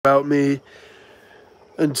about me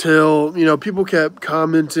until, you know, people kept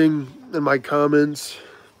commenting in my comments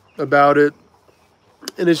about it.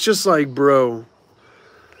 And it's just like, bro,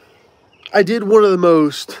 I did one of the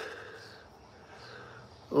most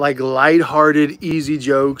like lighthearted, easy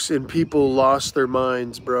jokes and people lost their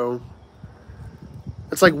minds, bro.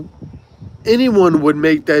 It's like anyone would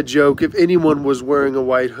make that joke if anyone was wearing a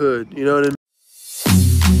white hood. You know what I mean?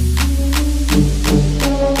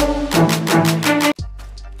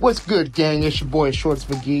 What's good, gang? It's your boy Shorts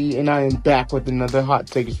McGee, and I am back with another Hot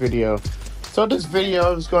Takes video. So this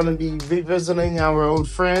video is going to be revisiting our old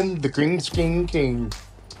friend, the Green Skin King.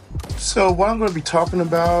 So what I'm going to be talking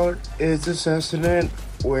about is this incident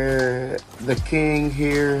where the king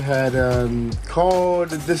here had called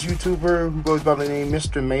this YouTuber who goes by the name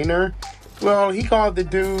Mr. Maynard. Well, he called the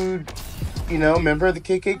dude, you know, member of the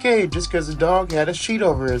KKK just because the dog had a sheet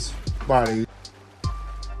over his body.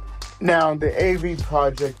 Now, the AV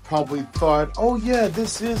Project probably thought, oh yeah,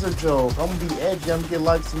 this is a joke. I'm gonna be edgy, I'm gonna get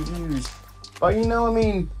likes and views. But you know, I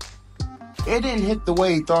mean, it didn't hit the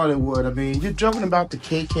way he thought it would. I mean, you're joking about the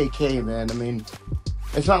KKK, man. I mean,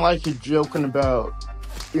 it's not like you're joking about,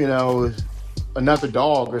 you know, another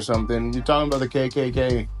dog or something. You're talking about the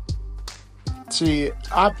KKK. See,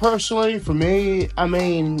 I personally, for me, I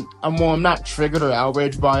mean, I'm not triggered or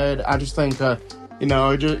outraged by it. I just think, you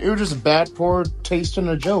know, it was just a bad, poor taste in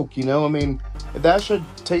a joke, you know? I mean, if that's your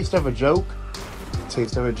taste of a joke,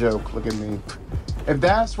 look at me. If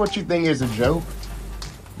that's what you think is a joke,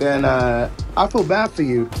 then I feel bad for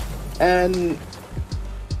you. And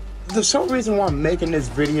the sole reason why I'm making this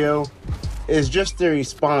video is just the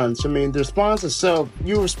response. I mean, the response itself,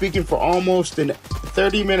 you were speaking for almost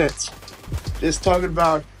 30 minutes. Just talking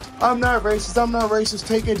about, I'm not racist,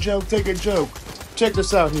 take a joke. Check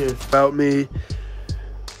this out here. About me.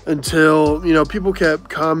 Until, you know, people kept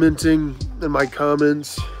commenting in my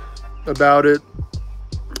comments about it.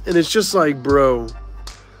 And it's just like, bro,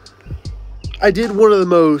 I did one of the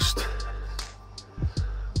most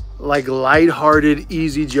like lighthearted,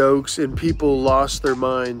 easy jokes and people lost their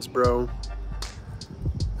minds, bro.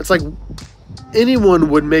 It's like anyone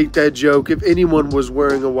would make that joke if anyone was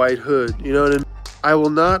wearing a white hood. You know what I mean? I will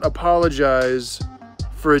not apologize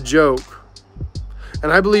for a joke.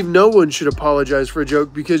 And I believe no one should apologize for a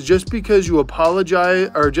joke, because just because you apologize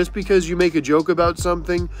or just because you make a joke about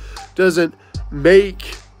something doesn't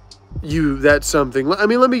make you that something. I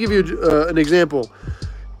mean, let me give you an example.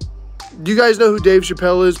 Do you guys know who Dave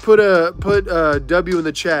Chappelle is? Put a W in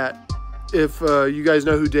the chat if you guys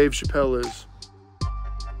know who Dave Chappelle is.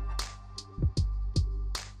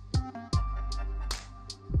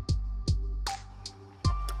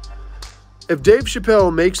 If Dave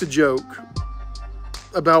Chappelle makes a joke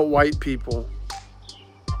about white people,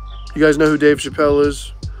 you guys know who Dave Chappelle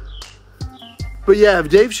is? But yeah, if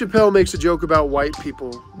Dave Chappelle makes a joke about white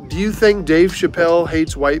people, do you think Dave Chappelle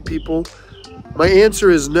hates white people? My answer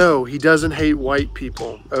is no, he doesn't hate white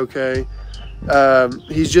people, okay?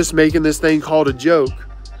 He's just making this thing called a joke.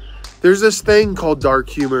 There's this thing called dark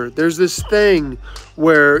humor. There's this thing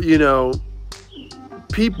where, you know,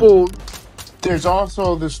 people... There's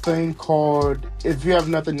also this thing called, if you have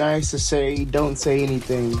nothing nice to say, don't say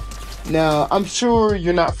anything. Now, I'm sure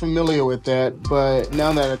you're not familiar with that, but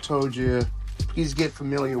now that I told you, please get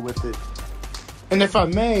familiar with it. And if I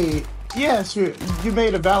may, yes, you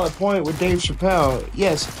made a valid point with Dave Chappelle.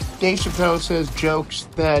 Yes, Dave Chappelle says jokes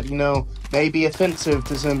that, you know, may be offensive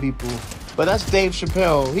to some people. But that's Dave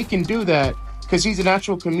Chappelle. He can do that because he's an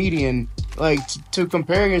actual comedian. Like, to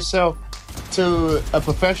compare yourself to a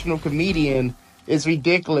professional comedian is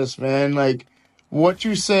ridiculous, man. Like, what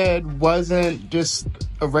you said wasn't just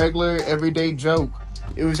a regular everyday joke.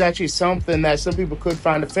 It was actually something that some people could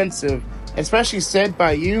find offensive, especially said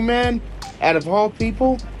by you, man, out of all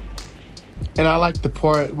people. And I like the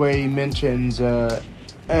part where he mentions, and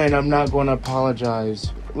I'm not going to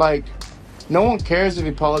apologize. Like, no one cares if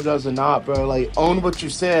you apologize or not, bro. Like, own what you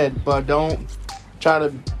said, but don't try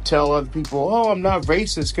to tell other people, oh, I'm not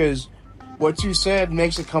racist, because what you said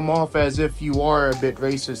makes it come off as if you are a bit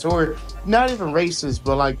racist, or not even racist,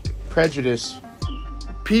 but like prejudice.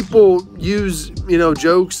 People use, you know,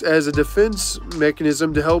 jokes as a defense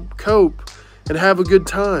mechanism to help cope and have a good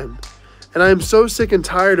time. And I am so sick and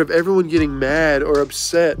tired of everyone getting mad or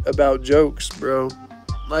upset about jokes, bro.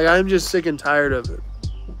 Like, I'm just sick and tired of it.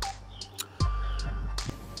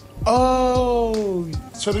 Oh,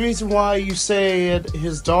 so the reason why you said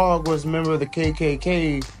his dog was a member of the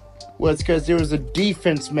KKK was because there was a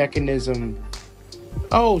defense mechanism.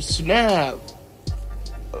 Oh, snap.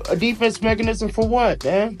 A defense mechanism for what,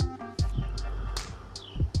 man?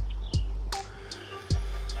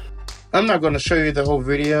 I'm not going to show you the whole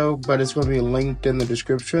video, but it's going to be linked in the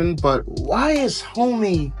description. But why is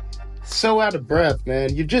homie so out of breath,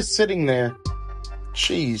 man? You're just sitting there.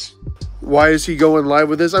 Jeez. Why is he going live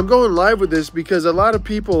with this? I'm going live with this because a lot of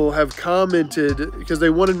people have commented because they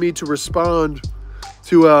wanted me to respond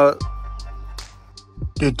to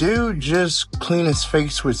Did dude just clean his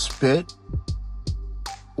face with spit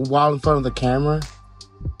while in front of the camera?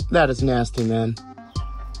 That is nasty, man.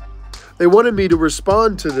 They wanted me to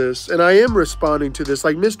respond to this, and I am responding to this.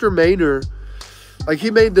 Like Mr. Maynard, like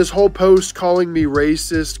he made this whole post calling me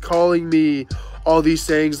racist, calling me all these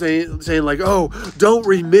things, saying like, oh, don't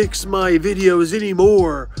remix my videos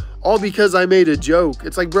anymore, all because I made a joke.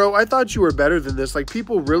 It's like, bro, I thought you were better than this. Like,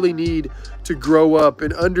 people really need to grow up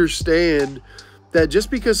and understand that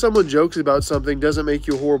just because someone jokes about something doesn't make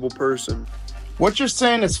you a horrible person. What you're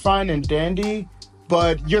saying is fine and dandy,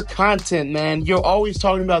 but your content, man, you're always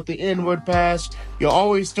talking about the N-word pass. You're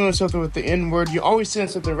always doing something with the N-word. You're always saying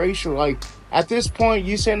something racial. Like, at this point,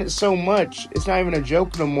 you saying it so much, it's not even a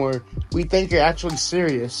joke no more. We think you're actually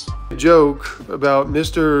serious. A joke about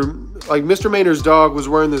Mr. Maynard's dog was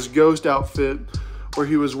wearing this ghost outfit where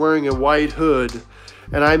he was wearing a white hood.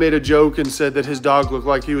 And I made a joke and said that his dog looked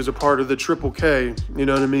like he was a part of the Triple K. You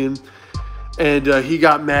know what I mean? And he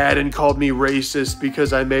got mad and called me racist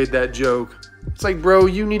because I made that joke. It's like, bro,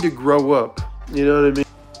 you need to grow up. You know what I mean?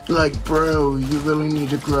 Like, bro, you really need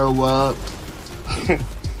to grow up.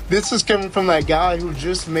 This is coming from that guy who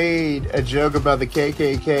just made a joke about the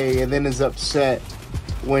KKK and then is upset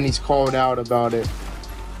when he's called out about it.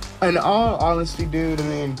 In all honesty, dude, I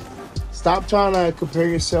mean, stop trying to compare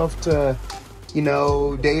yourself to, you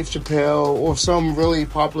know, Dave Chappelle or some really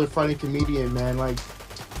popular funny comedian, man. Like,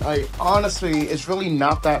 honestly, it's really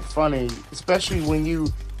not that funny, especially when you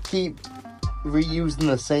keep reusing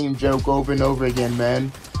the same joke over and over again,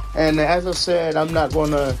 man. And as I said, I'm not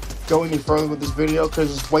going to go any further with this video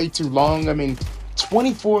because it's way too long. I mean,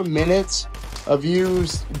 24 minutes of you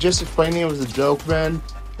just explaining it was a joke, man.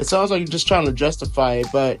 It sounds like you're just trying to justify it,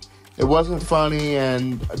 but it wasn't funny,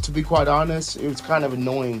 and to be quite honest, it was kind of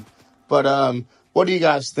annoying. But what do you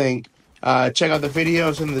guys think? Check out the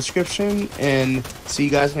videos in the description, and see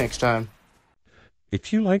you guys next time.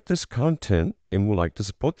 If you like this content and would like to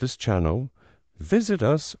support this channel, visit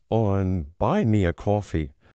us on Buy Me a Coffee.